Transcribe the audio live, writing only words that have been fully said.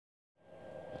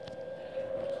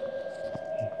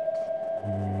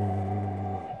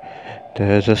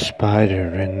There's a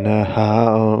spider in the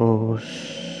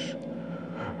house,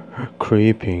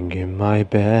 creeping in my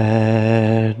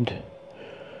bed,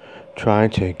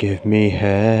 trying to give me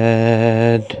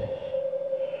head.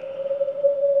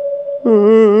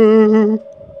 There's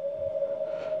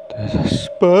a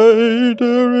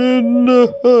spider in the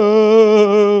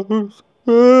house.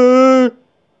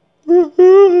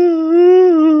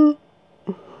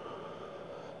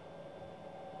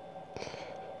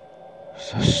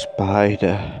 There's a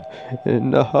spider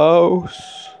in the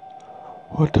house.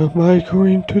 What am I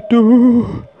going to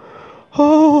do?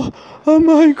 How am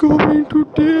I going to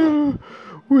deal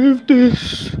with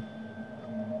this?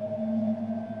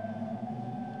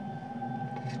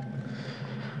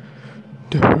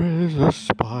 There is a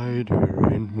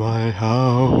spider in my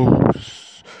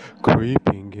house,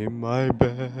 creeping in my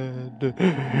bed,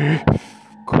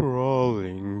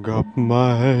 crawling up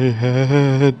my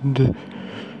head,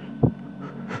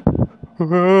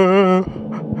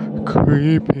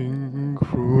 creeping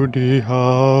through the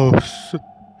house.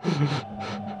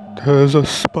 There's a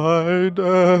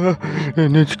spider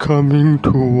and it's coming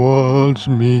towards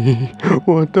me.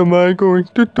 What am I going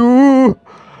to do?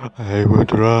 I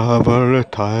would rather a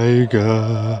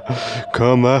tiger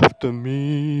come after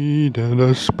me than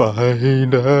a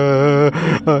spider.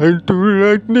 I'm too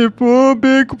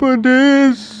arachnophobic for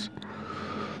this.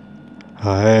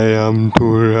 I am too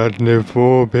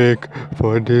arachnophobic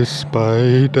for this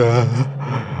spider.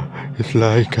 It's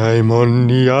like I'm on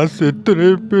the acid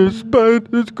trip with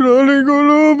spiders crawling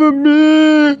all over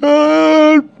me.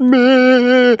 Help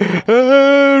me!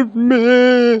 Help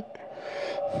me!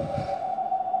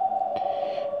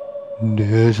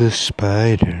 There's a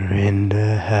spider in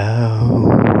the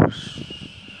house,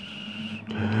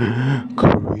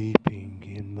 creeping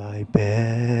in my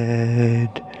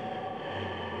bed.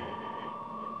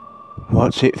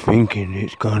 What's it thinking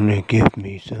it's gonna give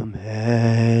me some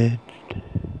head?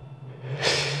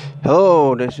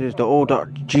 Hello, this is the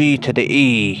O.G to the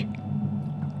E.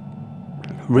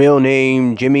 Real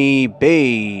name Jimmy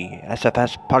B.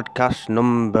 SFS podcast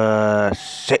number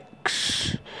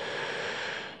 6.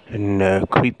 And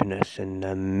creepiness in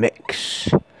the mix.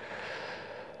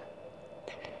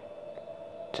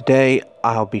 Today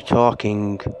I'll be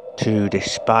talking to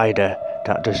this spider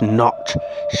that does not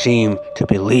seem to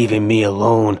be leaving me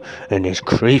alone and is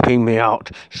creeping me out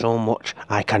so much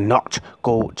I cannot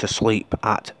go to sleep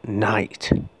at night.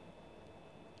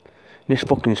 This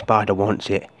fucking spider wants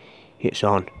it. It's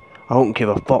on. I don't give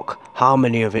a fuck how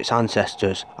many of its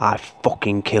ancestors I've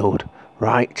fucking killed,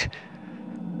 right?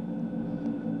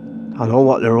 I know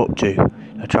what they're up to.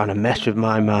 They're trying to mess with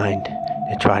my mind.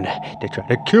 They're trying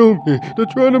to kill me. They're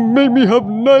trying to make me have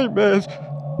nightmares.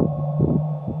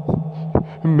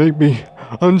 And make me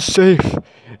unsafe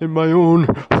in my own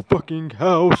fucking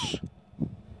house.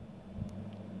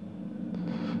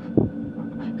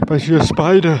 If I see a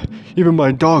spider, even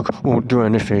my dog won't do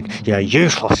anything. You're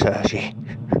useless, Hershey.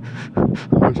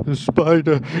 There's a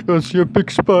spider. I see a big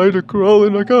spider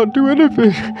crawling. I can't do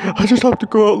anything. I just have to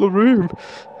go out of the room.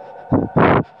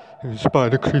 There's a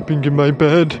spider creeping in my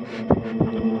bed.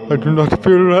 I do not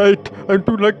feel right. I'm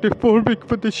too arachnophobic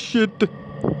for this shit.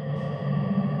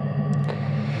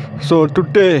 So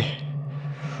today,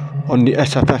 on the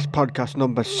SFS podcast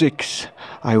number 6,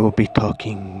 I will be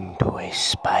talking to a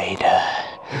spider.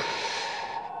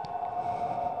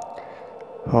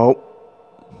 Oh.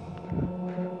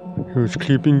 He was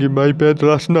creeping in my bed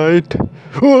last night.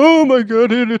 Oh my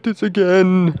god, here it is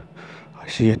again. I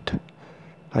see it.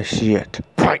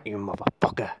 Right, you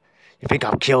motherfucker. You think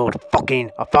I've killed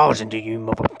fucking 1,000 of you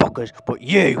motherfuckers, but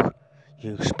you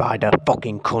spider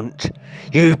fucking cunt.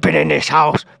 You've been in this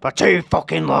house for too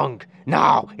fucking long.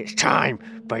 Now it's time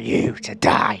for you to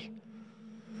die.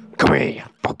 Come here, you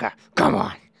fucker. Come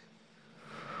on.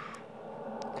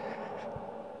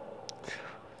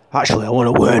 Actually, I want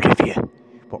a word with you.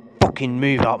 But fucking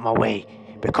move out my way.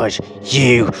 Because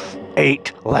you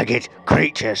 8-legged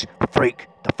creatures freak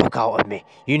the fuck out of me.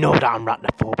 You know that I'm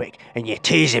arachnophobic and you're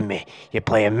teasing me. You're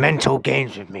playing mental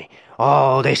games with me.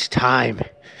 All this time.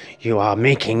 You want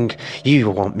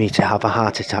me to have a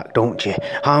heart attack, don't you?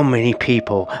 How many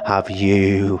people have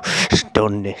you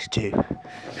done this to?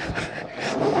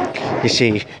 You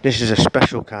see, this is a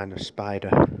special kind of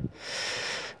spider.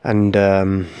 And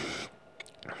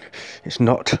it's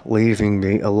not leaving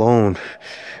me alone.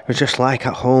 It's just like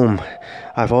at home.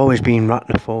 I've always been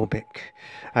arachnophobic.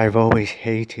 I've always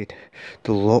hated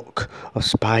the look of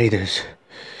spiders.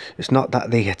 It's not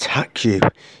that they attack you,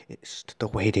 it's the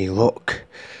way they look.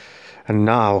 And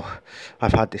now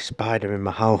I've had this spider in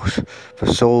my house for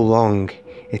so long,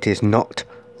 it is not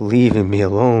leaving me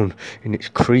alone, and it's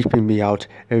creeping me out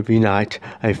every night.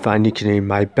 I find it in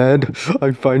my bed.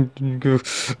 I find a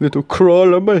little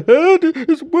crawl on my head.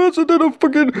 It's worse than a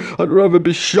fucking... I'd rather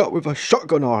be shot with a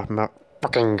shotgun or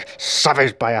fucking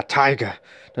savaged by a tiger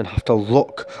than have to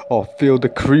look or feel the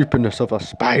creepiness of a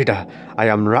spider. I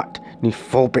am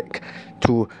arachnophobic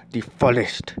to the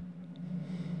fullest.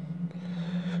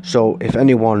 So if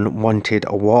anyone wanted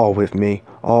a war with me,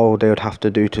 all they would have to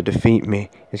do to defeat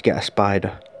me is get a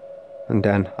spider. And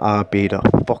then I'd be the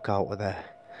fuck out of there.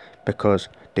 Because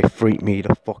they freak me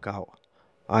the fuck out.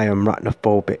 I am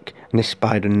arachnophobic, and this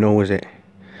spider knows it.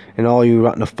 And all you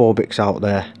arachnophobics out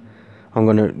there,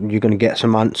 you're gonna get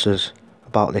some answers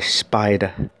about this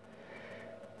spider.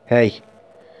 Hey,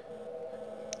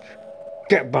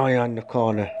 get behind the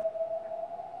corner.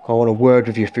 I want a word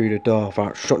with you through the door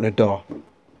without shutting the door.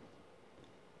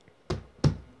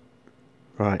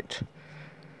 Right.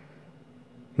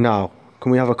 Now,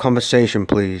 can we have a conversation,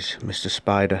 please, Mr.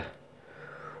 Spider?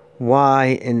 Why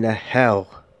in the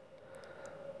hell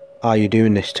are you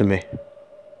doing this to me?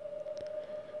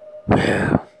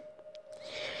 Well,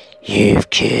 you've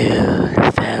killed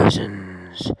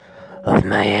thousands of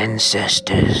my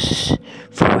ancestors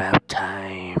throughout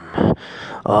time.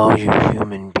 All you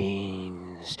human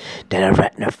beings that are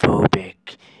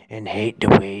arachnophobic and hate the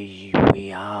way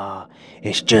we are.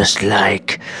 It's just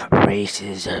like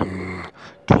racism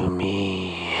to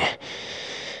me.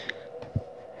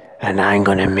 And I'm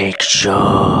gonna make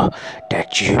sure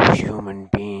that you human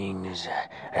beings,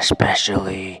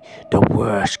 especially the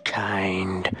worst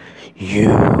kind,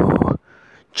 you,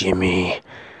 Jimmy,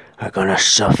 are gonna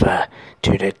suffer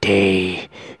to the day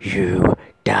you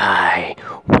die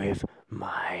with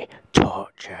my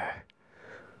torture.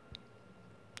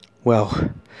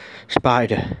 Well,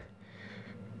 Spider,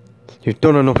 you've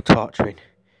done enough torturing.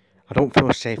 I don't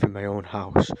feel safe in my own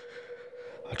house.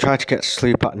 I try to get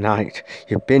sleep at night.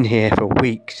 You've been here for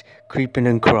weeks, creeping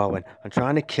and crawling. I'm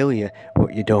trying to kill you,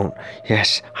 but you don't.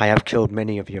 Yes, I have killed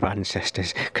many of your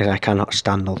ancestors, because I cannot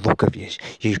stand the look of you.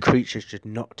 You creatures should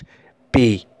not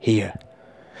be here.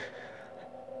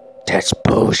 That's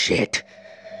bullshit.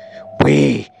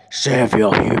 We serve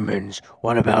your humans.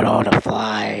 What about all the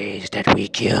flies that we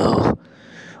kill?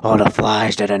 All the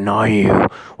flies that annoy you?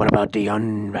 What about the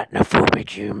unarachnophobic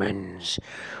humans?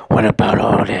 What about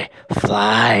all the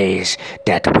flies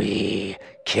that we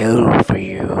kill for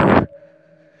you?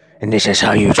 And this is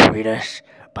how you treat us?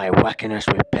 By whacking us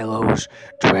with pillows,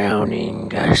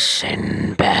 drowning us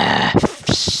in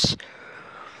baths,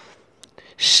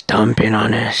 stomping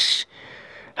on us.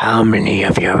 How many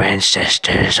of your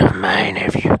ancestors of mine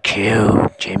have you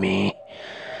killed, Jimmy?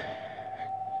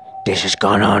 This has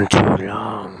gone on too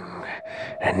long,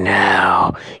 and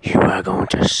now you are going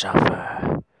to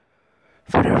suffer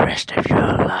for the rest of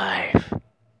your life.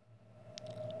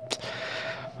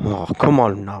 Oh, come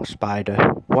on now, Spider.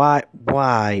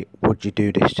 Why would you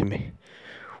do this to me?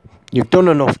 You've done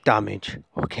enough damage,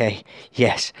 okay?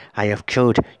 Yes, I have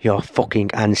killed your fucking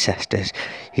ancestors.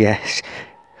 Yes,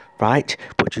 right?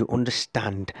 But you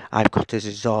understand, I've got a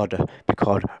disorder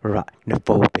called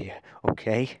arachnophobia,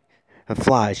 okay? And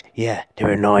flies, yeah,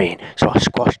 they're annoying, so I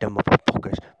squash them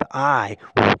motherfuckers. But I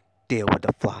will deal with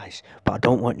the flies. But I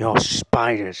don't want your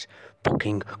spiders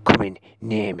fucking coming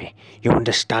near me. You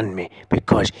understand me?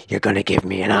 Because you're gonna give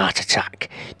me an heart attack.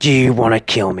 Do you wanna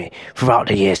kill me? Throughout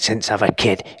the years since I was a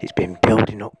kid, it's been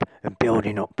building up and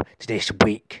building up to this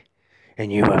week.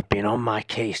 And you have been on my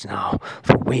case now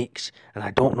for weeks, and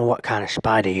I don't know what kind of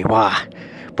spider you are,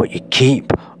 but you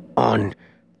keep on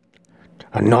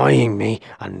annoying me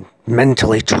and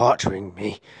mentally torturing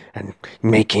me and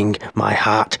making my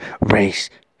heart race.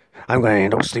 I'm going to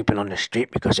end up sleeping on the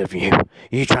street because of you.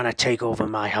 You trying to take over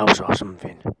my house or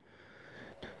something?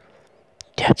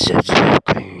 That's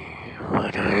exactly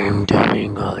what I'm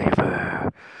doing,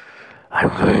 Oliver. I'm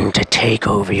going to take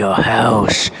over your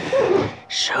house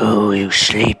so you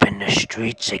sleep in the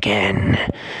streets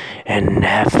again and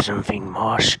have something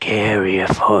more scarier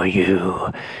for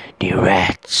you, the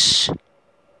rats.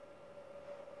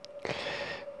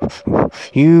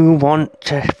 You want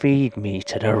to feed me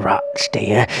to the rats,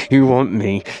 dear? You want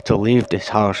me to leave this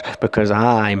house because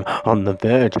I'm on the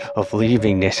verge of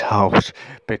leaving this house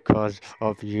because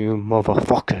of you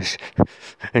motherfuckers.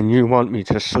 And you want me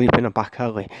to sleep in a back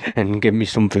alley and give me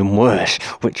something worse,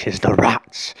 which is the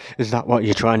rats. Is that what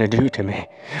you're trying to do to me?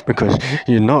 Because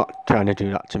you're not trying to do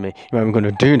that to me. You're either going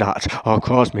to do that or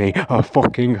cause me a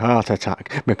fucking heart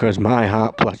attack because my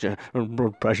heart pressure and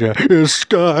blood pressure is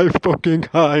sky fucking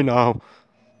high now.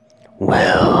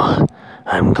 Well,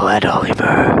 I'm glad,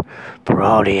 Oliver, for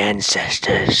all the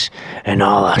ancestors and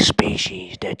all our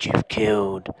species that you've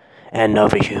killed, and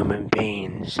other human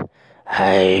beings.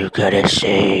 I've gotta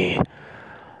say,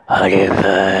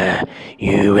 Oliver,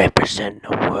 you represent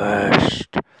the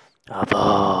worst of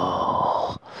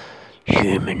all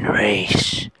human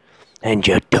race. And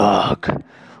your dog,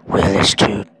 Will, is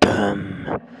too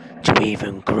dumb to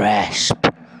even grasp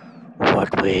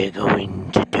what we're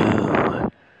going to do.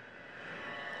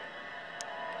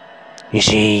 You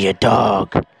see, your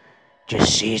dog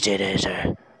just sees it as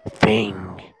a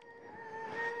thing.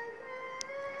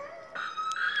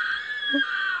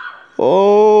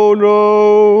 Oh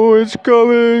no, it's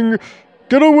coming!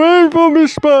 Get away from me,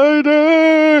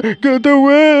 spider! Get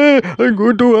away! I'm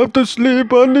going to have to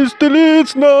sleep on the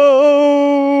streets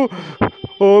now!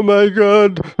 Oh my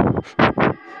god!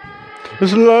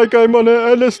 It's like I'm on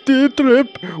an LSD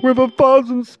trip with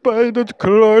 1,000 spiders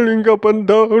crawling up and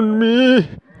down me.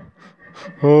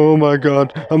 Oh my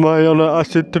god, am I on an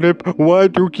acid trip? Why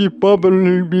do you keep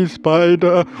bubbling me,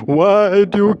 spider? Why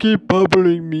do you keep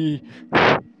bubbling me?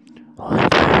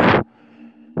 Oliver,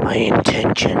 my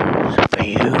intentions for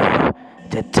you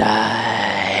to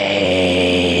die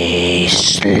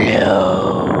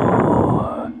slow.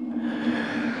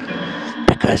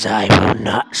 Because I will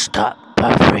not stop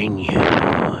buffering you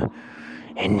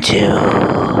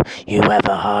until you have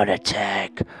a heart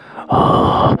attack,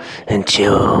 or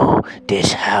until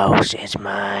this house is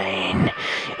mine.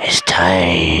 It's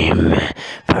time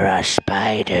for us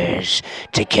spiders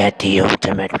to get the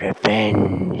ultimate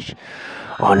revenge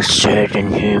on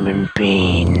certain human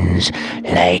beings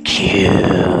like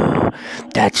you.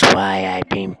 That's why I've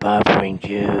been bothering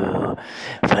you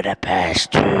for the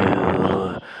past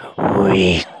 2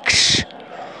 weeks.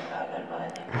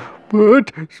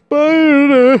 But,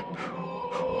 Spider,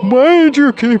 why do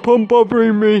you keep on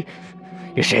bothering me?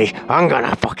 You see, I'm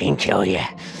gonna fucking kill you.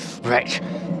 Right,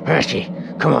 Percy,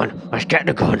 come on, let's get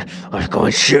the gun. Let's go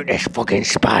and shoot this fucking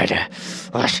spider.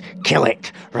 Let's kill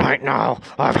it right now.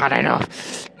 I've had enough.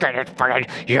 Get it fucking,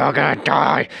 you're gonna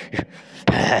die.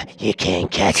 You can't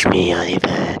catch me,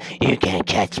 Oliver. You can't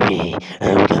catch me.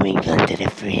 I'm going under the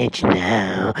fridge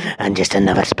now. I'm just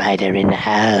another spider in the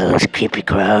house, creepy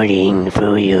crawling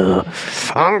through you.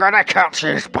 I'm gonna catch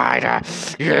you, spider.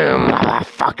 You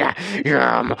motherfucker.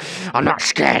 I'm not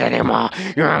scared anymore.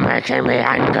 You're making me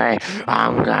angry.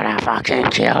 I'm gonna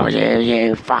fucking kill you,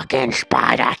 you fucking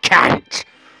spider cunt.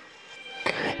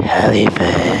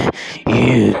 Oliver,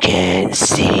 you can't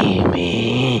see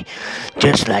me.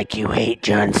 Just like you hate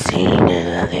John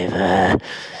Cena, Oliver.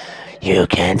 You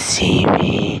can't see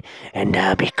me, and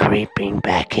I'll be creeping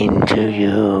back into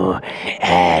you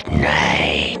at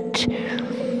night.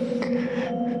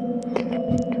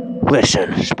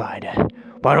 Listen, spider.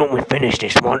 Why don't we finish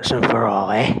this once and for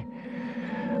all, eh?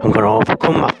 I'm gonna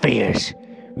overcome my fears.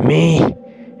 Me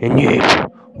and you,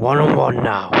 one-on-one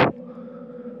now.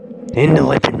 In the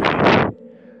living room.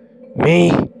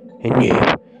 Me and you,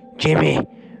 Jimmy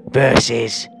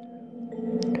versus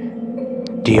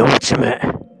the ultimate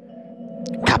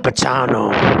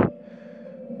Capitano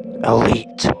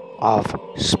elite of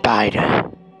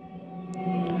Spider.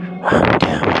 I'm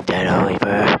down with that,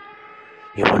 Oliver.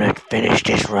 You wanna finish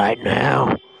this right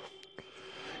now?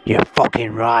 You're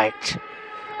fucking right.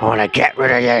 I wanna get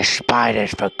rid of your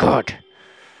spiders for good.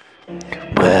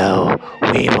 Well,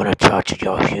 we want to torture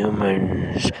your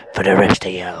humans for the rest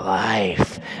of your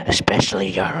life, especially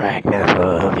your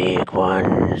arachnophobic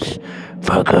ones,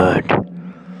 for good.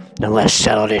 Now let's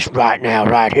settle this right now,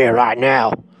 right here, right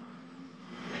now.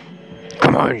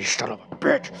 Come on, you son of a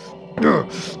bitch.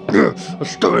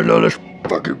 Stop it on this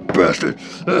fucking bastard.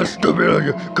 Stop it on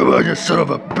you. Come on, you son of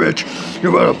a bitch.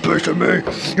 You want a piece of me?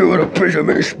 You want a piece of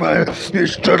me, spider? You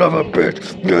son of a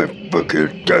bitch. You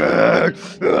fucking dead.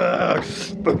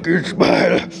 Fucking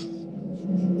spider.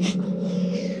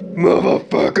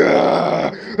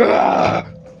 Motherfucker.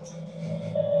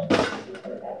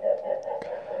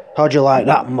 How'd you like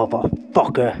that,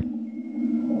 motherfucker?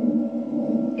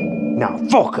 Now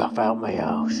fuck off out my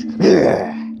house.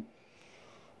 Yeah.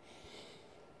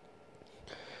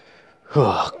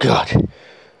 Oh, God.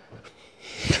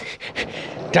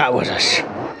 That was the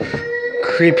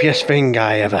creepiest thing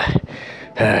I ever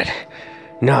heard.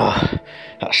 No,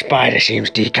 that spider seems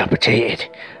decapitated.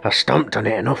 I've stomped on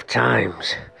it enough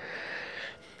times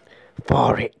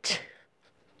for it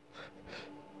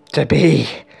to be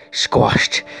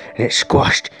squashed. And it's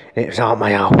squashed and it was out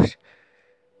my house.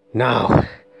 Now,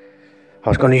 I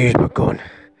was going to use my gun,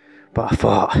 but I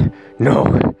thought,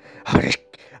 no,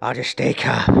 I'll just stay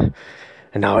calm.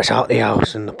 And now it's out the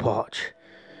house and the porch.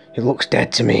 It looks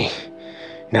dead to me.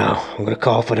 Now, I'm gonna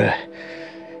call for the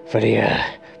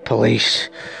police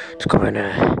to come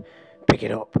and pick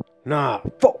it up. Nah,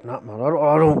 fuck that, man.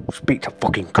 I don't speak to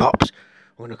fucking cops.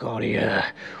 I'm gonna call the,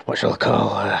 what shall I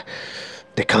call,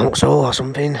 the council or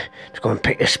something to go and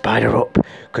pick the spider up,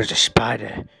 because the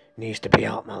spider needs to be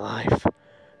out of my life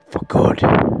for good.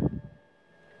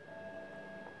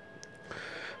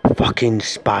 Fucking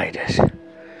spiders.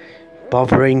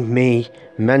 Bothering me,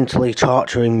 mentally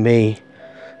torturing me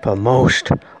for most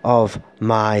of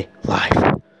my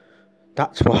life.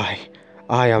 That's why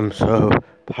I am so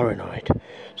paranoid.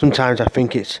 Sometimes I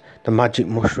think it's the magic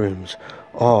mushrooms,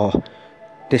 or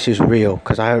this is real,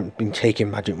 because I haven't been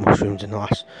taking magic mushrooms in the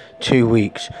last 2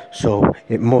 weeks, so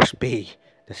it must be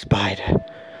the spider.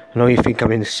 I know you think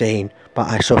I'm insane, but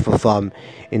I suffer from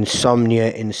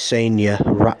insomnia, insania,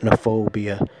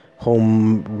 arachnophobia,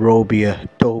 homorobia,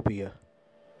 dobia.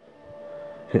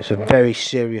 It's a very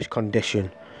serious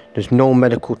condition. There's no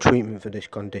medical treatment for this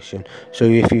condition, so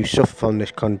if you suffer from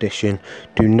this condition,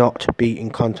 do not be in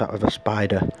contact with a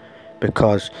spider,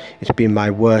 because it's been my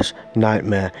worst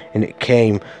nightmare, and it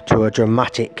came to a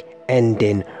dramatic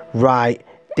ending right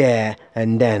there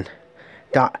and then.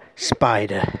 That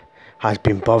spider has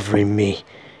been bothering me.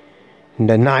 And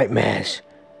the nightmares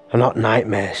are not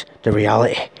nightmares, the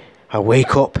reality. I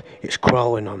wake up, it's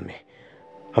crawling on me.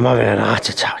 I'm having an heart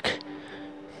attack.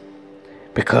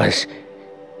 Because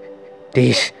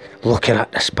these looking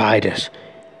at the spiders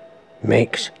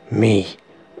makes me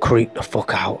creep the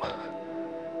fuck out.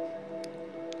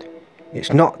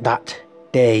 It's not that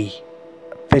they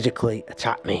physically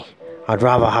attack me. I'd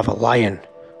rather have a lion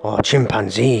or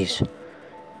chimpanzees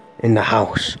in the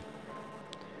house.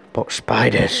 But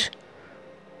spiders,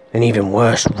 and even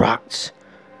worse, rats,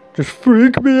 just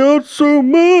freak me out so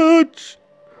much.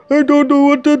 I don't know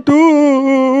what to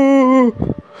do.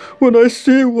 When I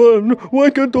see one, why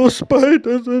can't those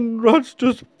spiders and rats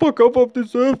just fuck off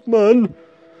this earth, man?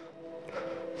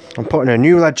 I'm putting a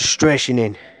new legislation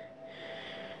in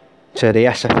to the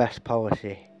SFS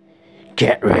policy.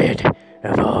 Get rid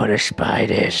of all the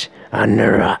spiders and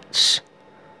the rats.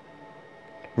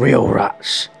 Real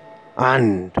rats.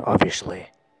 And, obviously,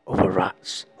 other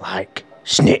rats like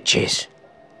snitches.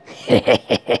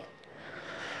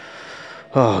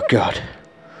 Oh, God.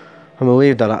 I'm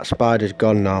relieved that spider's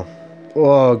gone now.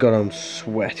 Oh, God, I'm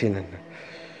sweating. And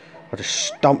I just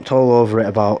stomped all over it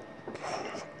about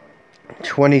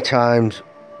 20 times.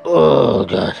 Oh,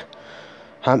 God.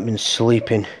 I haven't been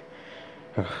sleeping.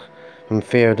 I'm in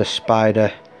fear of the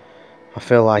spider. I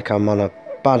feel like I'm on a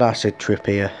bad acid trip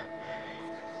here.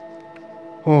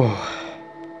 Oh.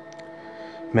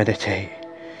 Meditate.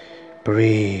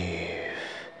 Breathe.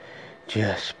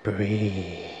 Just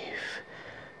breathe.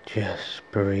 Just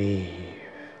breathe.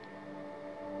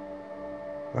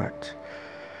 Right.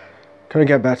 Can we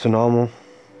get back to normal?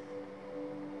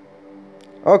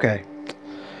 Okay.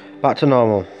 Back to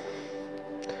normal.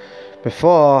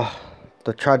 Before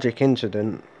the tragic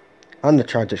incident, and the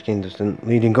tragic incident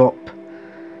leading up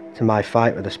to my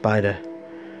fight with the spider,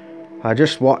 I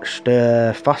just watched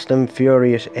Fast and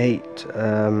Furious 8.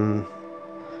 I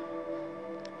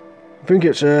think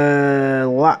it's the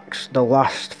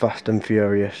last Fast and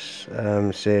Furious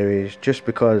series, just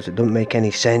because it doesn't make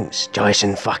any sense.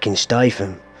 Jason fucking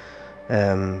Statham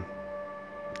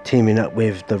teaming up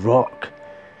with The Rock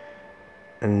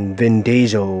and Vin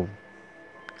Diesel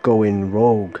going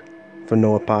rogue for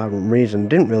no apparent reason.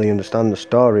 Didn't really understand the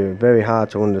story. Very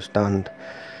hard to understand.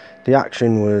 The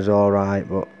action was alright,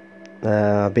 but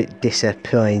a bit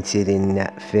disappointed in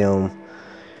that film.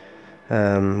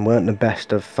 Weren't the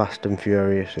best of Fast and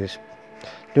Furious.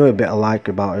 The only bit I like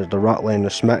about it is The Rock laying the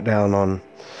smackdown on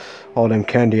all them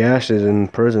candy asses in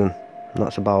prison. And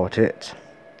that's about it.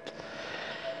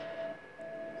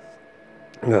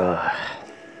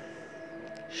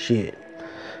 Shit.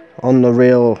 On the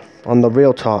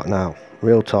real talk now.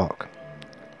 Real talk.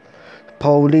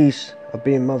 Police are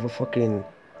being motherfucking.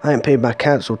 I ain't paid my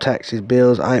council taxes,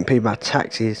 bills. I ain't paid my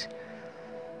taxes.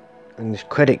 And this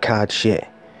credit card shit.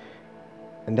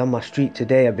 And on my street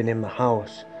today, I've been in my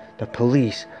house. The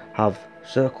police have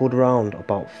circled around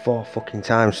about 4 fucking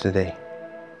times today.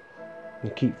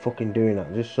 You keep fucking doing that.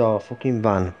 I just saw a fucking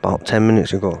van about 10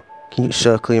 minutes ago. Keep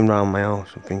circling around my house.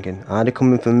 I'm thinking, are they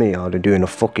coming for me, or are they doing a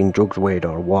fucking drugs raid,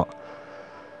 or what?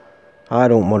 I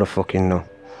don't motherfucking know.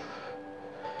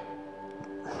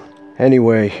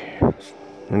 Anyway,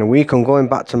 in a week I'm going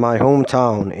back to my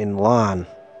hometown in Larne.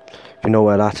 If you know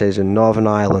where that is, in Northern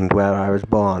Ireland, where I was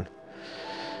born.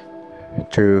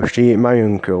 To see my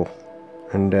uncle,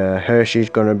 and Hershey's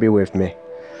gonna be with me.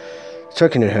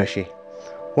 Talking to Hershey,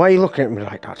 why are you looking at me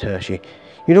like that, Hershey?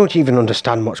 You don't even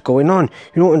understand what's going on.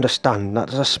 You don't understand that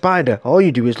there's a spider. All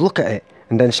you do is look at it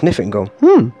and then sniff it and go,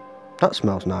 that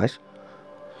smells nice.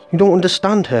 You don't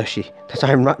understand, Hershey, that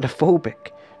I'm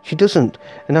arachnophobic. She doesn't,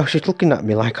 and now she's looking at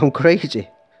me like I'm crazy.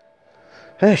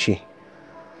 Hershey,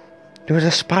 there was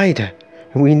a spider,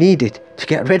 and we needed to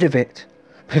get rid of it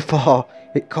before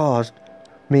it caused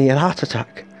me a heart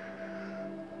attack.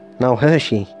 Now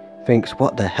Hershey thinks,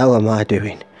 what the hell am I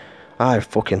doing? I've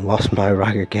fucking lost my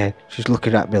rag again. She's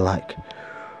looking at me like,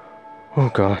 oh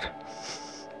God,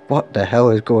 what the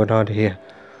hell is going on here?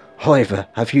 Oliver,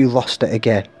 have you lost it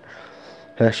again?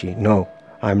 Hershey, no,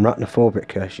 I'm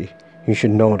arachnophobic, Hershey. You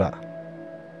should know that.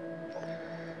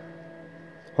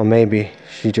 Or maybe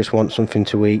she just wants something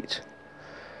to eat.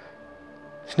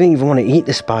 She didn't even want to eat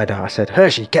the spider. I said,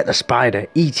 Hershey, get the spider,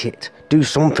 eat it, do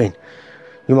something.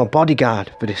 You're my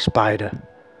bodyguard for this spider.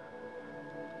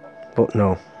 But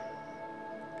no.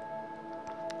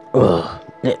 Ugh,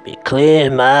 let me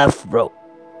clear my throat.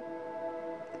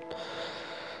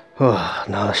 Oh,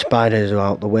 now the spiders are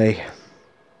out the way.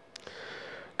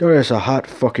 God, it's a hot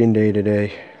fucking day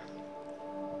today.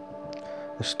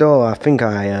 Still, I think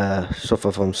I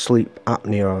suffer from sleep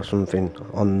apnea or something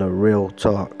on the real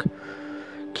talk.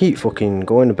 Keep fucking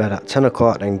going to bed at 10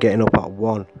 o'clock, then getting up at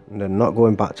 1, and then not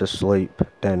going back to sleep,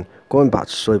 then going back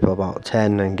to sleep about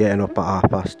 10 and getting up at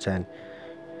 10:30.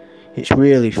 It's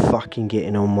really fucking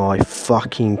getting on my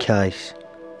fucking case.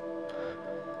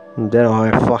 And then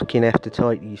I fucking have to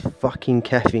take these fucking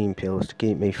caffeine pills to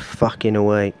keep me fucking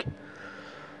awake.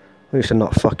 At least I'm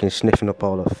not fucking sniffing up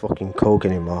all the fucking coke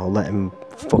anymore, letting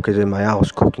fuckers in my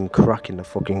house cooking crack in the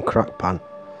fucking crack pan.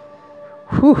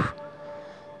 Whew.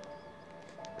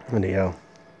 Bloody hell.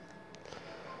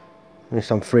 At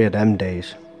least I'm free of them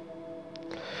days.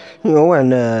 You know, when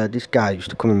this guy used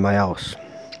to come in my house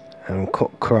and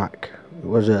cook crack, it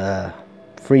was a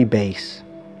free bass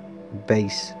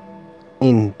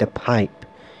in the pipe.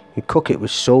 You cook it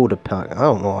with soda pack. I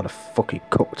don't know how the fuck he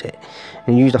cooked it.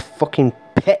 And he used a fucking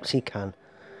Pepsi can.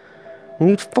 And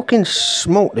he'd fucking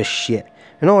smoke this shit.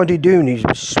 And all he'd do is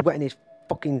was sweating his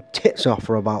fucking tits off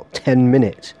for about 10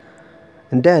 minutes.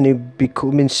 And then he'd be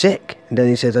coming sick. And then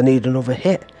he says, I need another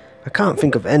hit. I can't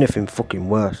think of anything fucking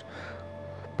worse.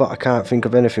 But I can't think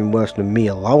of anything worse than me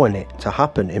allowing it to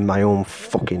happen in my own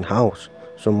fucking house.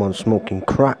 Someone smoking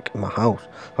crack in my house.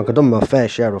 Like, I've done my fair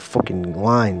share of fucking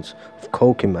lines of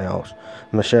coke in my house.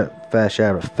 My fair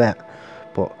share of fat.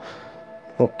 But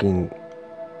fucking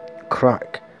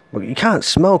crack. But you can't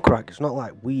smell crack. It's not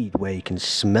like weed where you can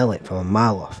smell it from a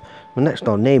mile off. My next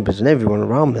door neighbours and everyone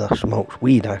around me that smokes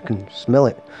weed, I can smell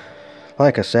it.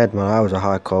 Like I said, man, I was a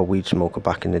hardcore weed smoker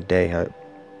back in the day.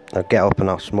 I'd get up and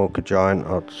I'd smoke a joint.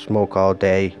 I'd smoke all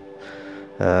day.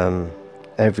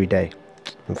 Every day.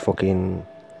 And fucking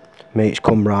mates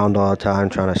come round all the time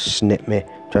trying to snip me.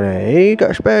 Trying to, hey, you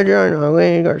got a spare joint? Oh,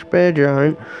 hey, you got a spare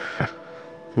joint?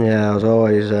 Yeah, I was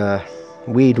always,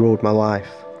 weed ruled my life.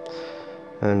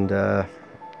 And, well,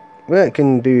 it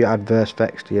can do adverse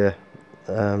effects to you.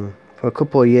 For a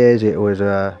couple of years it was,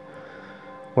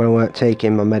 when I weren't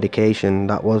taking my medication,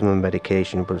 that was my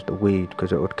medication, was the weed,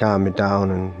 because it would calm me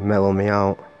down and mellow me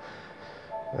out.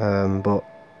 But,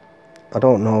 I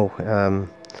don't know,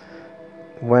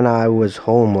 when I was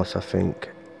homeless, I think,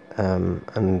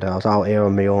 and I was out here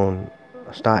on my own,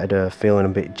 I started feeling a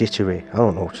bit jittery, I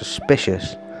don't know,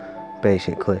 suspicious,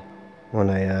 basically, when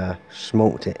I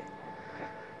smoked it.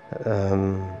 I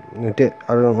don't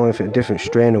know if it's a different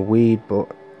strain of weed, but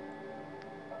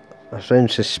I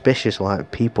seemed suspicious,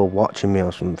 like people watching me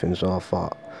or something, so I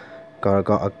thought, God, I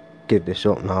gotta give this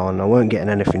up now, and I weren't getting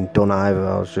anything done either.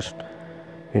 I was just,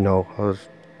 I was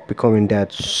becoming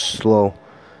dead slow,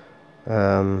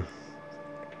 not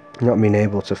being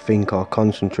able to think or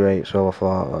concentrate, so I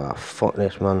thought, fuck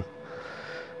this, man.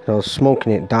 I was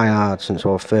smoking it die hard since I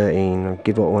was 13, I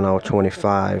gave up when I was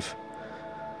 25.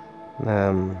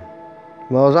 Well,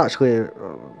 I was actually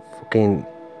fucking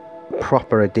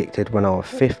proper addicted when I was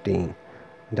 15, and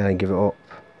then I gave it up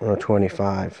when I was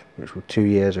 25, which was 2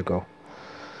 years ago.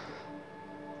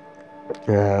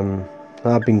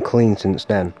 I've been clean since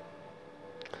then.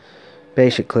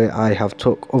 Basically, I have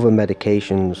took other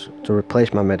medications to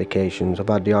replace my medications. I've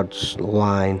had the odd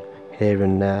line here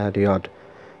and there, the odd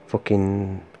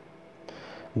fucking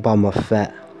bomb of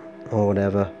Fet or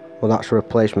whatever. Well, that's a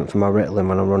replacement for my Ritalin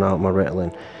when I run out of my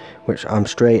Ritalin, which I'm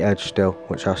straight edge still,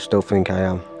 which I still think I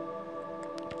am.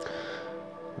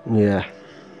 Yeah,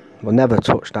 but never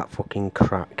touched that fucking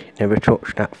crack, never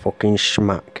touched that fucking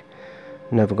smack,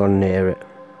 never gone near it.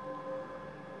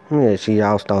 Yeah, see, the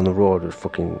house down the road was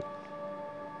fucking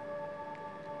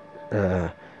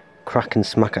crack and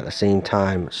smack at the same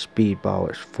time. Speedball,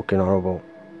 it's fucking horrible.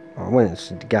 I went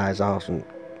to the guy's house and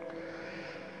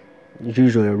he's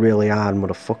usually a really hard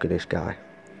motherfucker, this guy.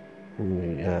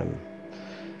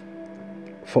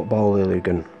 Football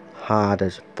hooligan, hard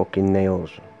as fucking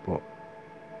nails, but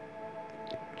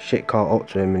shit caught up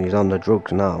to him and he's on the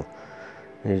drugs now.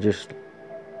 And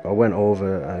I went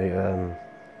over a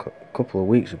couple of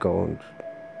weeks ago and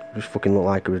just fucking looked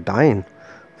like he was dying.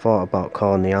 Thought about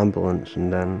calling the ambulance,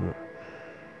 and then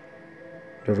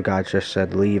the other guy just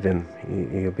said leave him,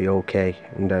 he'll be okay.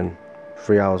 And then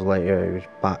 3 hours later he was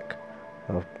back.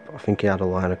 I think he had a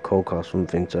line of coke or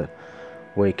something to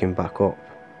wake him back up,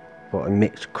 but he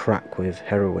mixed crack with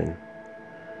heroin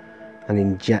and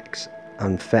injects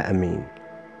amphetamine,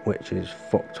 which is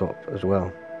fucked up as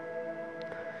well.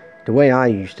 The way I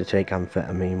used to take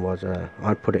amphetamine was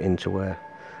I'd put it into a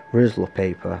Rizla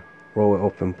paper, roll it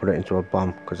up and put it into a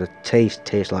bomb, because the taste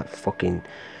tastes like fucking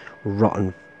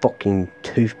rotten fucking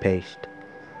toothpaste.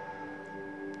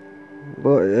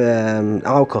 But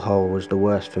alcohol was the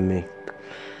worst for me.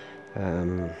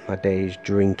 My days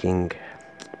drinking.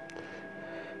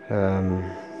 I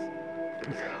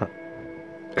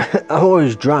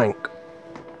always drank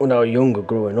when I was younger,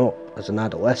 growing up as an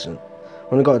adolescent.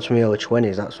 When I got into my early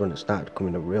 20s, that's when it started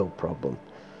becoming a real problem.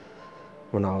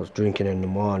 When I was drinking in the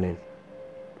morning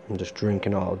and just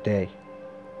drinking all day,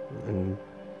 and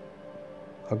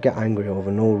I'd get angry over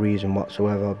no reason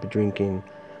whatsoever. I'd be drinking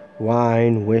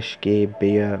wine, whiskey,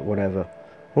 beer, whatever.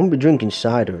 I wouldn't be drinking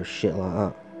cider or shit like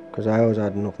that, because I always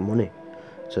had enough money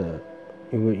to...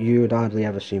 You would hardly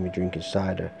ever see me drinking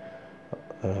cider.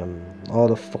 All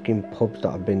the fucking pubs that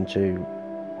I've been to,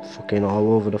 fucking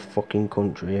all over the fucking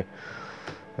country,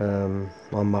 on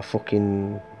my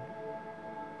fucking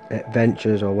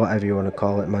adventures or whatever you want to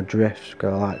call it, my drifts,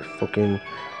 go like fucking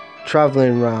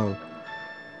travelling around.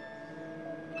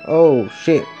 Oh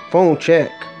shit, phone check.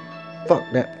 Fuck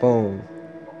that phone.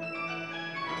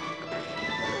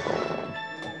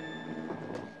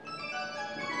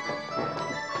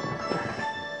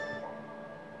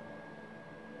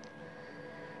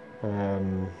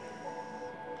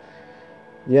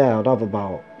 Yeah, I'd have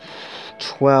about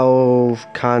 12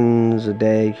 cans a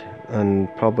day,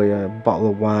 and probably a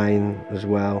bottle of wine as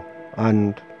well,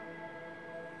 and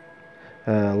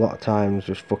a lot of times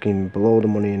just fucking blow the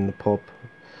money in the pub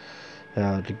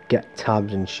to get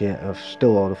tabs and shit. I've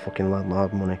still owe the fucking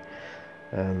landlord money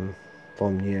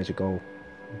from years ago,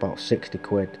 about 60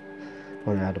 quid,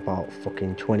 when I had about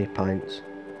fucking 20 pints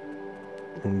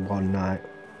in one night.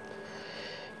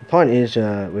 The point is,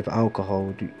 with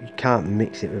alcohol, you can't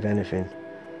mix it with anything.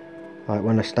 Like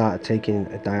when I started taking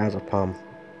a diazepam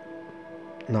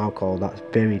and alcohol, that's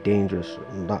very dangerous,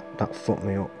 and that fucked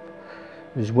me up.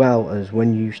 As well as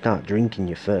when you start drinking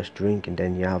your first drink and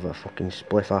then you have a fucking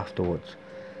spliff afterwards,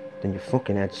 then your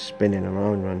fucking head's spinning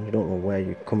around and you don't know where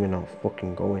you're coming or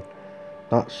fucking going.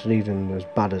 That's even as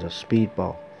bad as a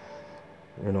speedball.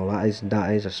 You know, that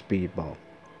is a speedball,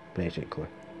 basically.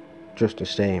 Just the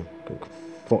same, it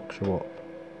fucks you up.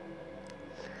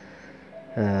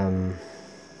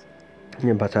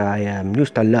 Yeah, but I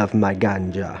used to love my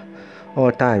ganja.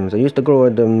 All times. I used to grow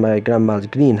it in my grandma's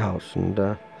greenhouse,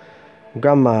 and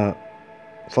grandma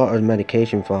thought it was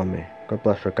medication for me. God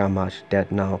bless her, grandma, she's dead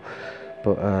now.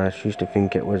 But she used to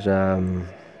think it was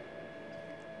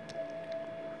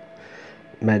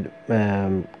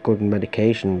good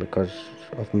medication because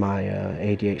of my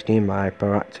ADHD and my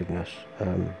hyperactiveness.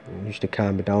 It used to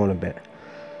calm me down a bit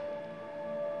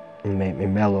and make me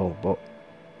mellow, but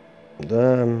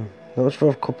that was for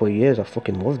a couple of years. I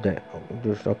fucking loved it.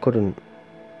 I couldn't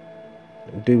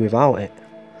do without it.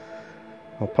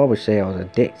 I'll probably say I was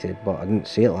addicted, but I didn't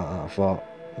see it like that. I thought,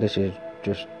 this is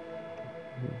just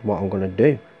what I'm gonna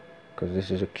do, because this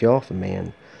is a cure for me and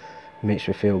it makes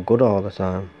me feel good all the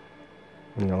time.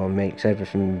 You know, it makes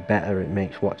everything better. It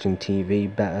makes watching TV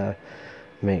better,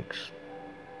 makes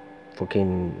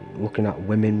fucking looking at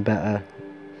women better.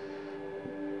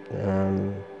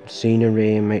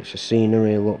 Scenery, makes the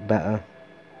scenery look better.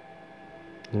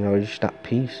 You know, just at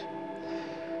peace.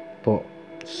 But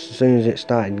as soon as it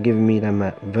started giving me them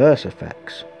adverse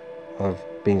effects of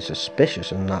being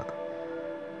suspicious and that,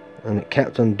 and it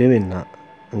kept on doing that,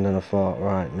 and then I thought,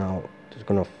 right, now it's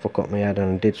gonna fuck up my head,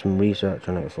 and I did some research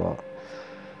on it. I thought,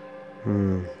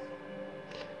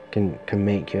 can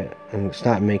make it, and it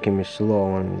started making me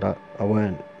slow, and I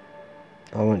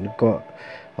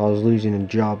was losing a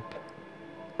job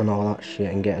and all that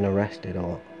shit and getting arrested a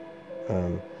lot.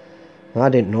 And I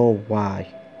didn't know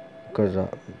why, because I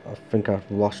think I've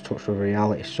lost touch with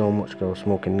reality so much because I was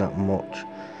smoking that much.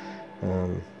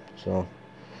 So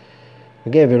I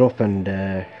gave it up, and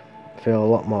feel a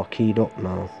lot more keyed up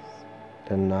now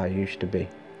than I used to be.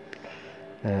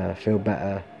 I feel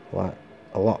better, like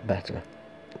a lot better.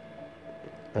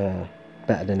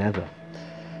 Better than ever,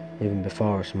 even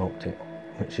before I smoked it,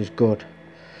 which is good.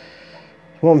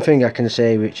 One thing I can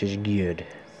say which is good.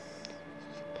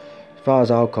 As far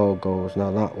as alcohol goes,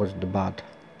 now that was the bad.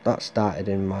 That started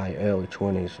in my early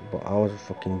 20s, but I was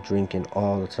fucking drinking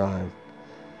all the time.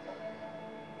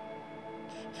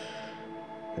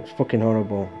 It's fucking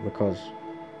horrible, because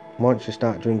once you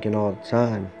start drinking all the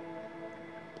time,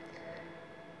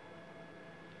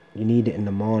 you need it in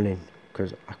the morning,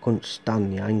 because I couldn't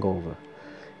stand the hangover.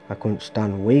 I couldn't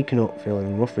stand waking up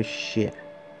feeling rough as shit,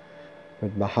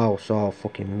 with my house all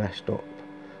fucking messed up.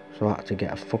 So I had to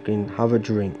have a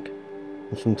drink,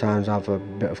 and sometimes have a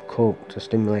bit of coke to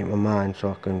stimulate my mind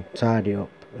so I can tidy up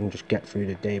and just get through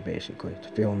the day, basically, to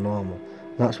feel normal.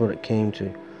 That's what it came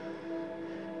to.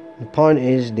 The point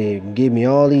is, they gave me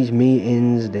all these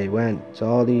meetings, they went to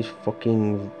all these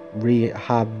fucking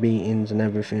rehab meetings and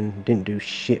everything, didn't do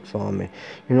shit for me.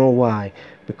 You know why?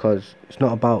 Because it's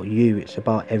not about you, it's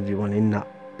about everyone in that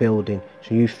building.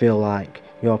 So you feel like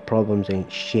your problems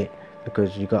ain't shit,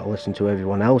 because you got to listen to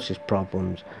everyone else's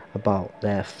problems about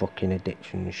their fucking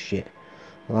addiction and shit.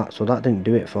 So that didn't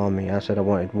do it for me. I said I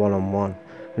wanted one-on-one.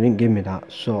 They didn't give me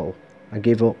that, so I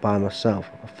gave up by myself.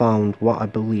 I found what I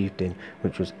believed in,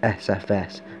 which was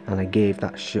SFS, and I gave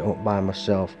that shit up by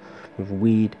myself. With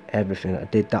weed, everything. I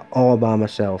did that all by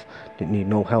myself. Didn't need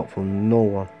no help from no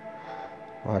one.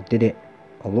 I did it.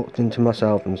 I looked into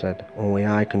myself and said, only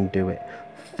I can do it.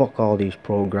 Fuck all these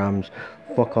programs.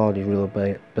 Fuck all these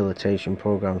rehabilitation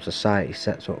programs society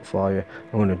sets up for you.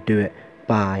 I'm going to do it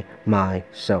by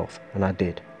myself. And I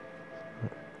did.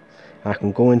 I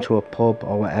can go into a pub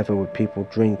or whatever with people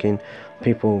drinking,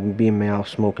 people be in my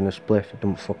house smoking a spliff. It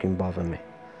don't fucking bother me.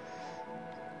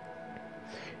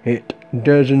 It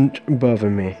doesn't bother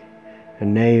me.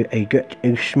 And now I got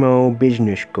a small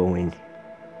business going.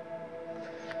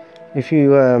 If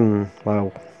you,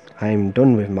 well, I'm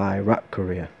done with my rap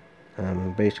career.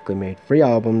 Basically made 3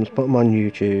 albums, put them on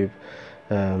YouTube.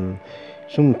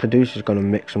 Some producer's gonna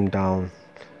mix them down,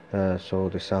 so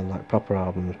they sound like proper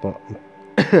albums, but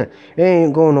it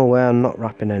ain't going nowhere. I'm not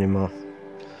rapping anymore,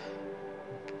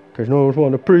 because no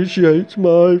one appreciates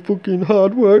my fucking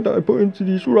hard work that I put into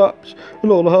these raps,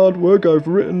 and all the hard work I've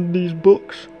written these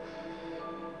books.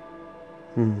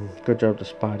 Good job the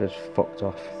spiders fucked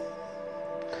off.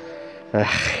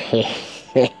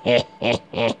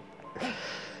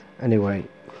 Anyway,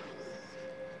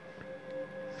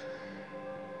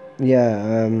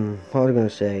 yeah, what I was going to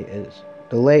say is,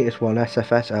 the latest one,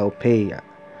 SFS LP,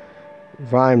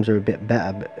 rhymes are a bit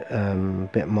better, a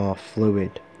bit more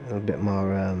fluid, a bit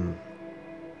more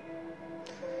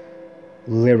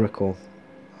lyrical,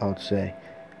 I would say.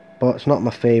 But it's not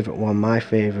my favourite one. My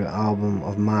favourite album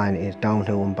of mine is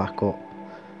Downhill and Back Up.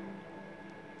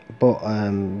 But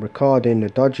recording the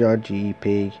Dodgy Dodgy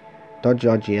EP, Dodgy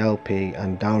Dodgy LP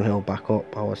and Downhill Back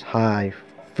Up, I was high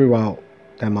throughout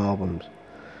them albums.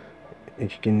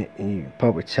 If you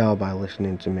probably tell by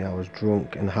listening to me, I was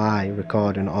drunk and high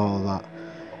recording all that.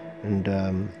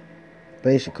 And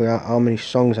basically how many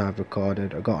songs I've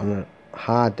recorded, I got on a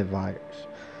hard device.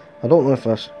 I don't know if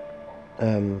I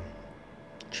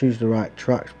choose the right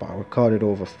tracks, but I recorded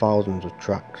over thousands of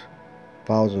tracks.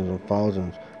 Thousands and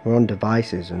thousands. We're on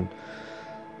devices, and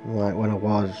like when I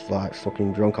was like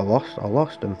fucking drunk, I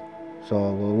lost them. So a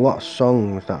lot of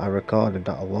songs that I recorded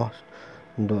that I lost,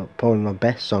 and probably my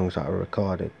best songs that I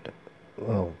recorded,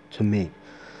 well, to me,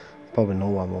 probably no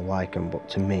one will like them, but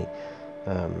to me,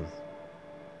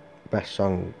 best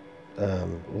song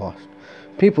lost.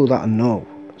 People that I know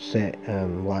say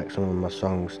like some of my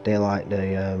songs. They like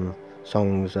the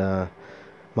songs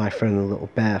My Friend the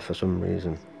Little Bear for some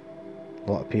reason.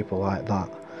 A lot of people like that.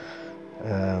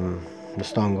 The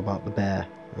song about the bear,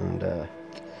 and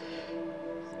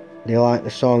they like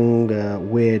the song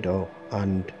Weirdo,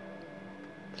 and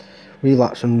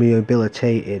Relapse and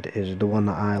Rehabilitated is the one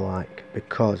that I like,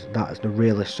 because that is the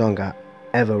realest song I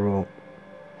ever wrote,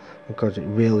 because it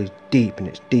really is deep, and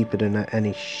it's deeper than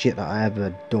any shit that I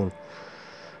ever done.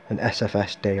 And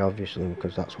SFS Day, obviously,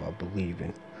 because that's what I believe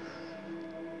in.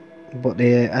 But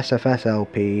the SFS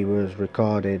LP was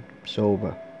recorded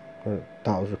sober.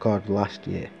 That was recorded last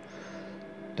year.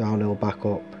 Downhill Back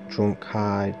Up, Drunk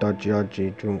High, Dodgy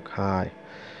Dodgy, Drunk High.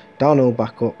 Downhill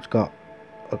Back Up's got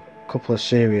a couple of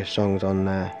serious songs on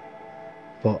there,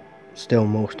 but still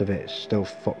most of it's still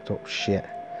fucked up shit.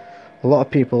 A lot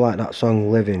of people like that song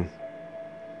Living.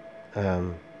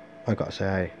 I gotta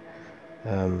say,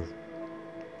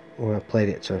 when I played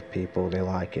it to people, they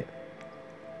like it.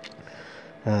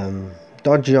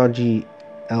 Dodgy Dodgy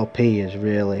LP is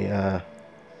really,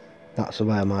 that's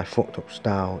where my fucked up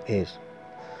style is.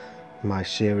 My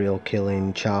serial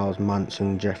killing, Charles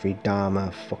Manson, Jeffrey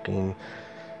Dahmer, fucking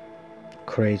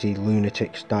crazy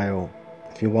lunatic style.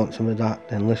 If you want some of that,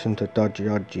 then listen to Dodgy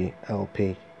Dodgy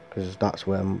LP, because that's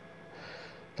what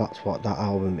that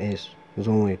album is. There's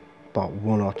only about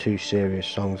 1 or 2 serious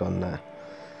songs on there.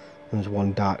 There's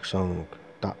one dark song,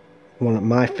 that one of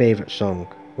my favourite song,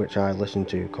 which I listen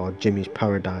to, called Jimmy's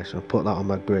Paradise, and I put that on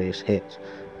my greatest hits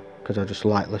because I just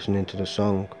like listening to the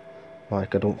song.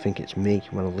 Like, I don't think it's me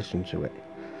when I listen to it.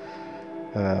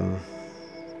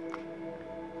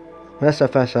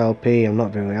 SFS LP, I'm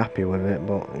not very happy with it,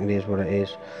 but it is what it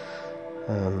is.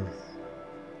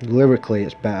 Lyrically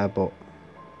it's better, but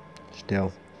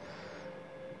still.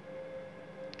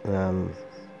 You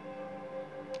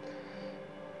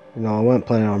know, I weren't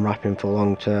planning on rapping for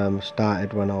long term. I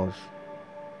started when I was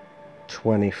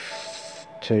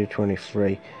 22,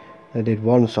 23. I did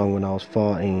one song when I was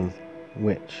 14,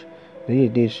 which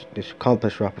this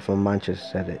accomplished rapper from Manchester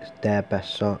said it's their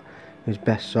best song. His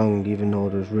best song, even though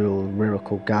there's real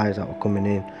lyrical guys that were coming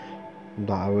in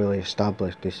that I really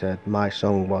established. They said my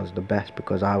song was the best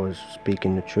because I was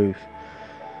speaking the truth.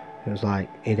 It was like,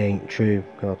 it ain't true.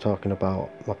 You know, talking about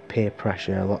my peer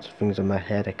pressure, lots of things in my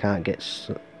head. I can't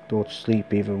go to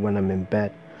sleep even when I'm in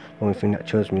bed. The only thing that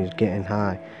kills me is getting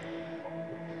high.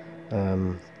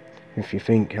 If you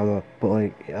think I'm a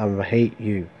bully, I hate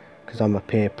you because I'm a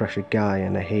peer pressure guy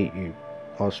and I hate you.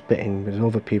 I was spitting, there's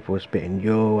other people were spitting,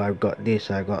 yo, I got this,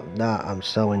 I got that, I'm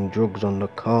selling drugs on the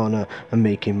corner, I'm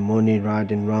making money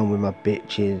riding around with my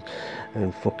bitches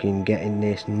and fucking getting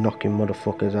this, knocking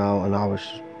motherfuckers out, and I was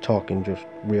talking just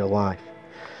real life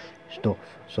stuff.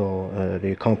 So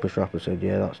the accomplished rapper said,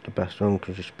 yeah, that's the best song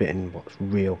because you're spitting what's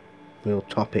real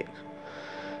topics.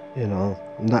 You know,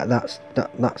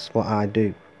 that's what I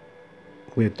do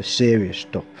with the serious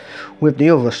stuff. With the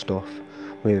other stuff,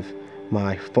 with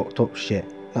my fucked up shit,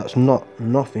 that's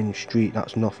nothing street,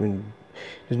 that's nothing,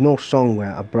 there's no song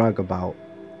where I brag about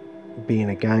being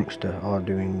a gangster or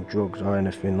doing drugs or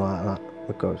anything like that,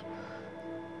 because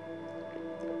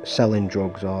selling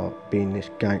drugs or being this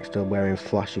gangster wearing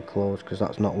flashy clothes, because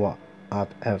that's not what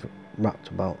I've ever rapped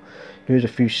about. There's a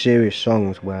few serious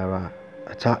songs where I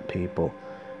attack people,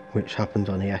 which happens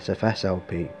on the SFS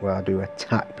LP, where I do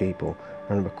attack people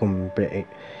and I become a bit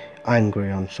angry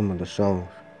on some of the songs,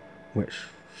 which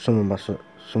some of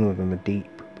them are deep,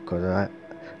 because I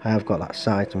have got that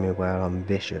side to me where I'm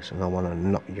vicious and I want to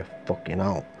knock you fucking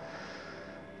out.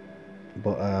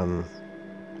 But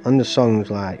on the songs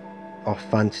like off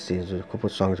Fantasies, there's a couple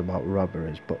of songs about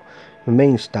robberies, but the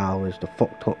main style is the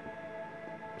fucked up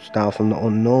style from the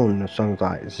Unknown. The songs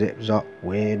like Zip Zop,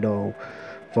 Weirdo,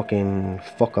 fucking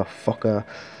Fucker,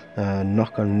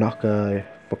 Knocker Knocker,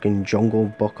 fucking Jungle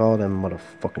Book, all them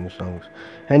motherfucking songs.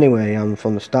 Anyway, I'm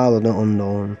from the style of the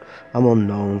Unknown. I'm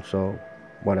unknown, so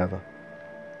whatever.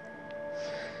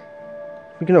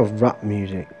 Speaking of rap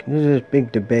music, there's this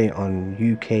big debate on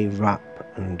UK rap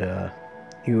and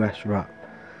US rap.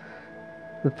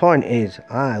 The point is,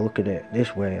 I look at it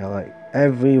this way, I like,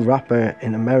 every rapper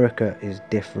in America is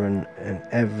different and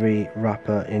every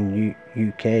rapper in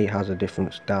UK has a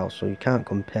different style, so you can't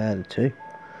compare the two.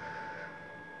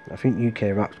 I think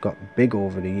UK rap's got big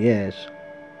over the years,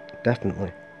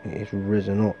 definitely, it's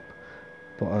risen up,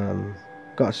 but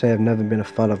gotta say I've never been a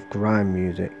fan of grime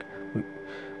music.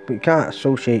 But you can't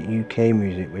associate UK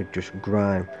music with just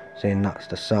grime, saying that's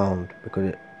the sound,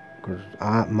 because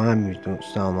my music don't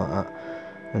sound like that.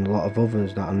 And a lot of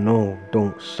others that I know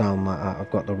don't sound like that.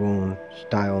 I've got their own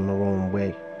style and their own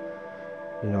way.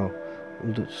 You know,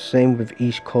 the same with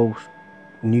East Coast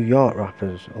New York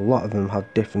rappers. A lot of them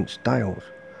have different styles,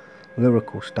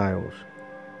 lyrical styles.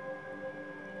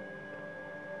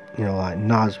 You know, like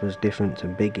Nas was different to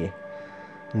Biggie.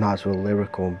 Nas was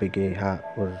lyrical, Biggie had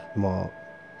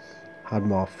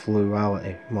more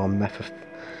fluidity,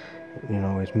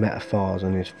 more his metaphors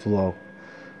and his flow.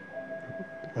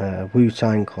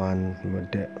 Wu-Tang Clan,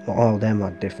 all of them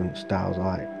had different styles,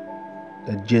 like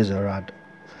the Jizza had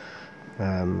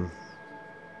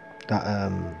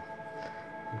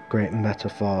great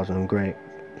metaphors and great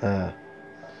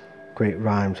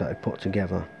rhymes that he put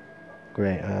together,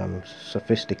 great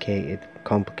sophisticated,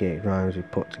 complicated rhymes he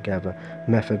put together.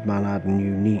 Method Man had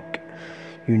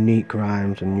unique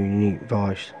rhymes and unique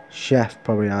voice. Chef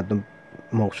probably had the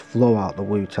most flow out the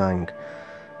Wu-Tang.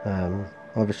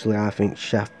 Obviously I think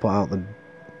Chef put out the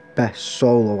best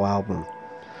solo album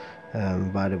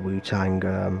by the Wu-Tang,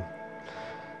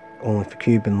 Only for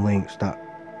Cuban Links, that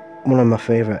one of my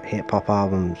favourite hip hop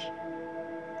albums.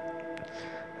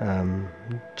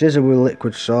 Jizza with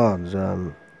Liquid Swords,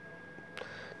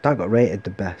 that got rated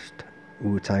the best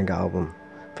Wu-Tang album.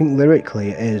 I think lyrically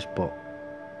it is, but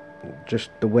just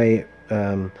the way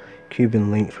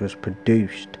Cuban Links was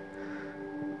produced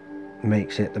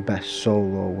makes it the best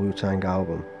solo Wu-Tang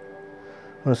album.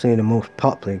 Honestly, the most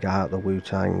popular guy out of the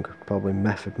Wu-Tang, probably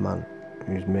Method Man,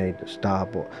 who's made the star,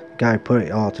 but the guy who put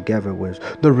it all together was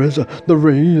the RZA, the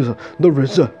RZA, the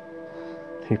RZA.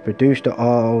 He produced it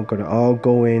all, got it all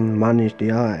going, managed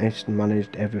the artist,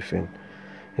 managed everything.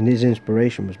 And his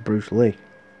inspiration was Bruce Lee.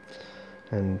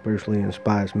 And Bruce Lee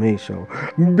inspires me, so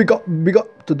big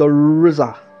up to the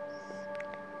RZA.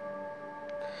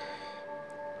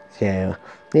 So,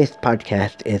 this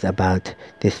podcast is about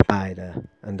the spider,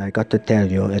 and I got to tell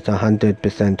you, it's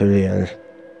 100% real.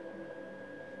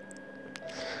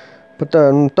 But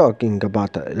talking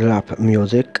about rap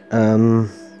music, the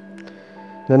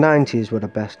 90s were the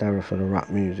best era for the rap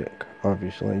music,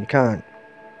 obviously. You can't.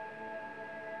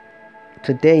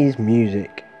 Today's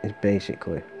music is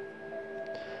basically,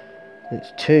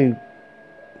 it's too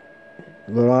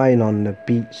relying on the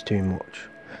beats too much,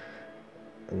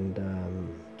 and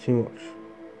too much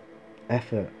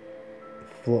effort,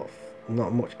 fluff,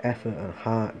 not much effort and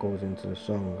heart goes into the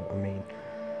song. I mean,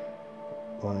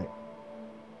 like,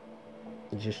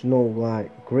 just no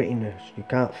like grittiness, you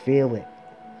can't feel it.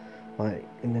 Like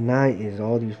in the 90s,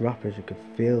 all these rappers, you could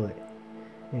feel it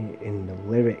in the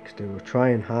lyrics, they were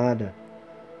trying harder.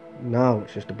 Now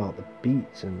it's just about the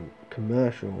beats and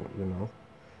commercial, you know.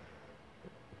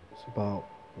 It's about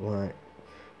like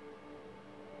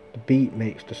the beat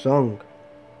makes the song,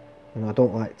 and I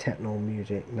don't like techno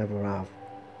music, never have.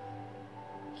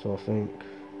 So I think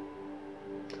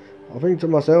to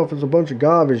myself, it's a bunch of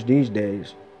garbage these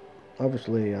days.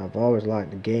 Obviously, I've always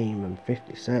liked The Game and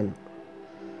 50 Cent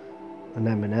and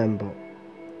Eminem, but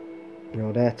you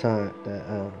know, their time,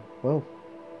 well,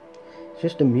 it's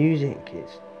just the music.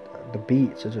 It's the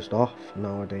beats are just off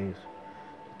nowadays.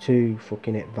 Too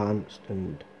fucking advanced,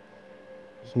 and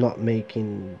it's not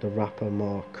making the rapper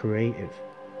more creative.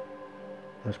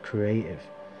 As creative,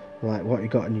 like what you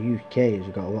got in the UK is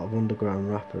you got a lot of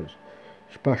underground rappers,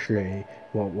 especially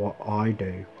what I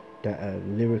do, that are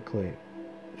lyrically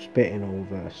spitting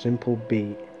over a simple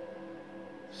beat,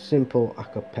 simple a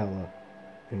cappella,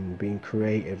 and being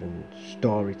creative and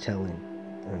storytelling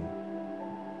and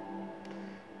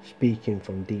speaking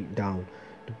from deep down.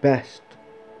 The best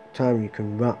time you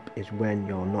can rap is when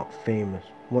you're not famous.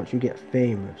 Once you get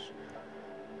famous,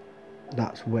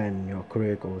 that's when your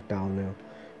career goes downhill.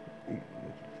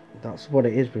 That's what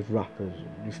it is with rappers.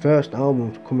 Your first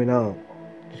album's coming out,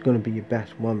 it's going to be your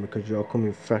best one because you're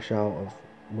coming fresh out of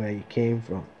where you came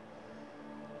from.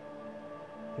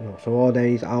 You know, so all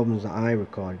these albums that I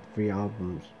recorded, 3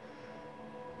 albums,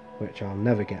 which I'll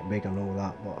never get big, I know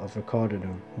that, but I've recorded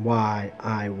them while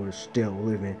I was still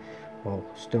living, well,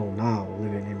 still now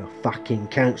living in a fucking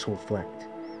council flat,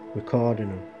 recording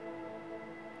them.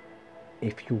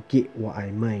 If you get what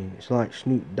I mean, it's like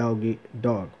Snoop Dogg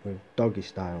with Doggy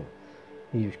Style.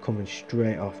 He was coming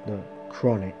straight off the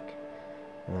Chronic,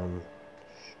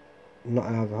 not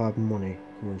have hard money,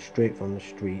 coming straight from the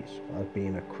streets as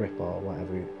being a crip or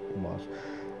whatever it was,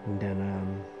 and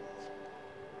then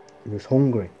he was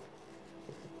hungry.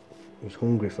 He was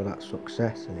hungry for that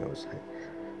success, and it was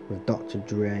with Dr.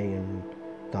 Dre, and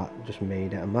that just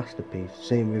made it a masterpiece.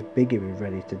 Same with Biggie with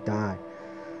Ready to Die.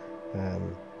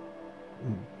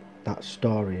 That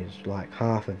story is like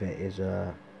half of it is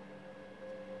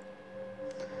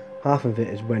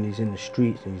when he's in the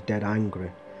streets and he's dead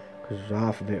angry, because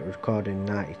half of it was recorded in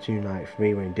 92,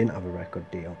 93 when he didn't have a record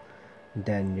deal. And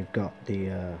then you've got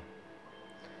the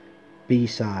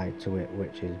B-side to it,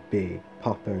 which is Big,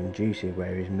 Popper and Juicy,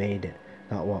 where he's made it.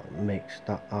 That what makes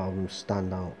that album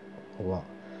stand out a lot.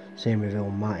 Same with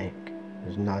Illmatic,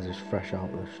 as Nas is fresh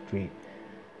out of the street.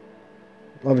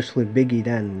 Obviously Biggie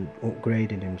then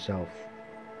upgraded himself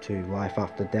to Life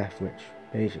After Death, which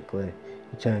basically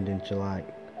he turned into like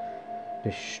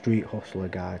this street hustler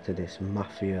guy to this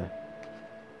mafia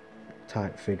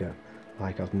type figure.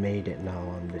 Like, I've made it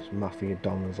now, I'm this mafia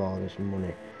don with all this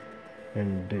money.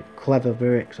 And the clever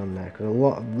lyrics on there, because a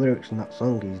lot of lyrics in that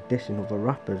song he's dissing other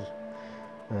rappers,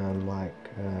 like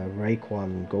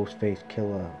Raekwon, Ghostface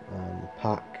Killer,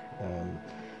 Pac, and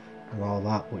all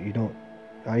that. But you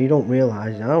don't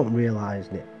realise it. I don't realise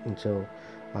it until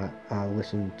I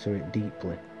listen to it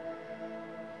deeply,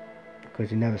 because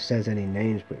he never says any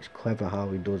names, but it's clever how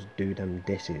he does do them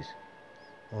disses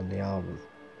on the album.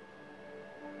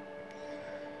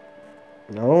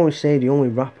 And I always say the only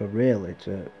rapper really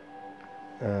to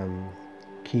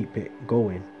keep it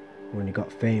going when he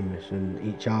got famous, and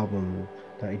each album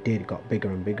that he did got bigger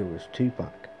and bigger was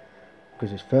Tupac.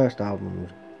 Because his first album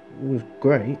was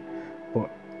great,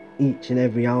 but each and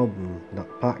every album that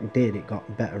Pac did, it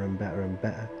got better and better and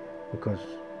better, because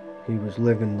he was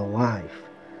living the life,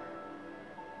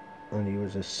 and he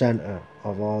was the centre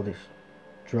of all this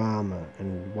drama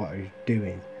and what he was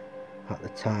doing at the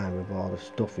time, with all the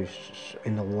stuff he was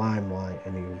in the limelight,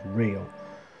 and he was real.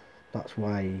 That's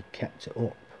why he kept it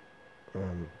up,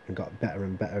 and got better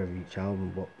and better with each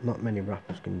album, but not many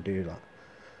rappers can do that.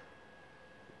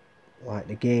 Like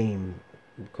The Game,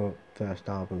 first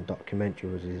album, Documentary,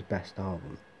 was his best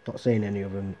album. Not saying any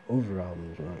other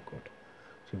albums weren't good,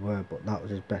 they were, but that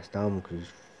was his best album because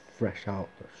he's fresh out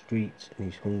the streets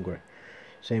and he's hungry.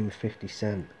 Same with 50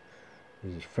 Cent,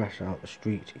 he's fresh out the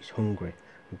streets, he's hungry,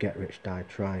 and Get Rich Die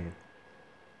Trying.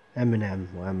 Eminem's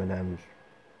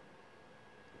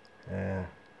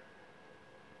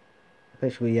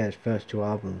basically, his first two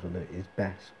albums were his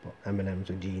best, but Eminem's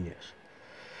a genius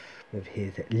with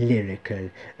his lyrical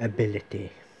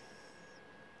ability.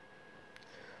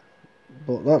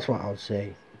 But that's what I would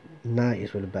say.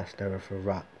 90s were the best era for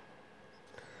rap.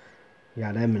 You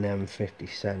had Eminem, 50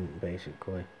 Cent,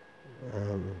 basically.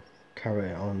 Carry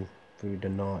it on through the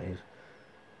 90s.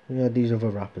 You had these other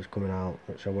rappers coming out,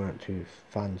 which I weren't too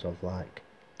fans of, like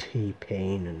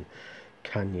T-Pain and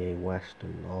Kanye West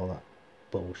and all that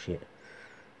bullshit.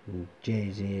 And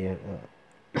Jay-Z.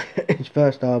 His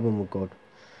first album was good,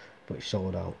 but he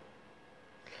sold out.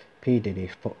 P. Diddy,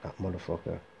 fuck that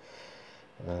motherfucker.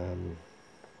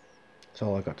 That's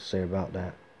all I got to say about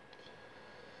that.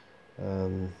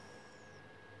 I'm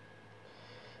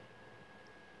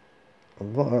a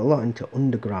lot into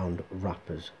underground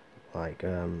rappers, like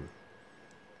that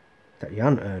you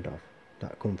hadn't heard of,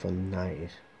 that come from the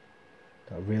 90s,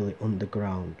 that are really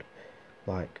underground,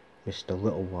 like Mr.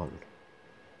 Little One,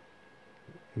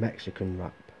 Mexican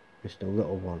rap, Mr.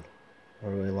 Little One. I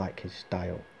really like his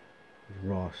style, his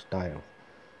raw style.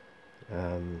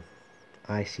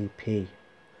 ICP,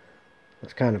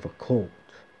 that's kind of a cult,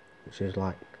 which is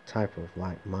like type of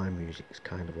like my music is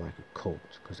kind of like a cult,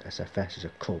 because SFS is a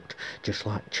cult, just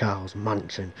like Charles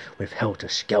Manson with Helter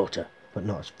Skelter, but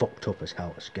not as fucked up as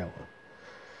Helter Skelter,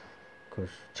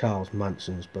 because Charles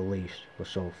Manson's beliefs were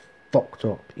so fucked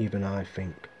up, even I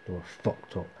think they were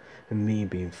fucked up, and me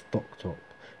being fucked up,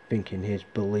 thinking his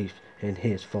beliefs and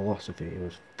his philosophy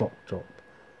was fucked up,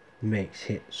 makes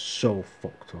it so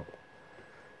fucked up.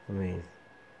 I mean,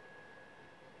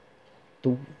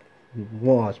 the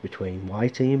wars between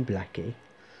Whitey and Blackie,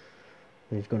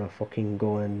 and he's gonna fucking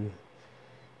go, and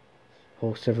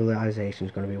whole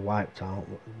civilization's gonna be wiped out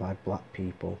by black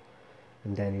people,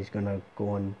 and then he's gonna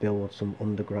go and build some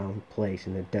underground place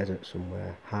in the desert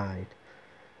somewhere, hide,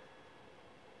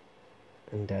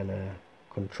 and then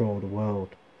control the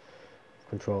world,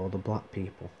 control the black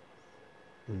people,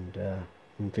 and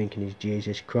I'm thinking he's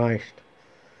Jesus Christ.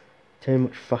 Too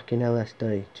much fucking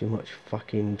LSD, too much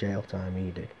fucking jail time he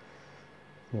did.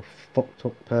 Most fucked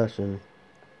up person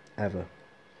ever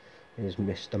is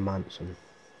Mr. Manson.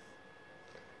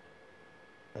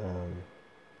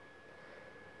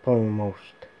 Probably the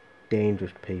most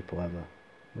dangerous people ever,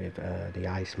 with the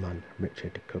Iceman,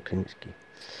 Richard Kuklinski.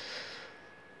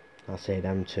 I'll say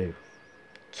them two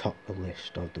top the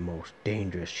list of the most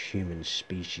dangerous human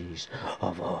species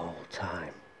of all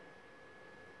time.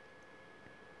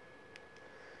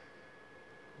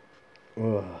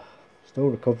 Ugh. Still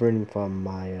recovering from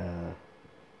my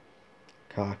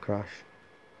car crash.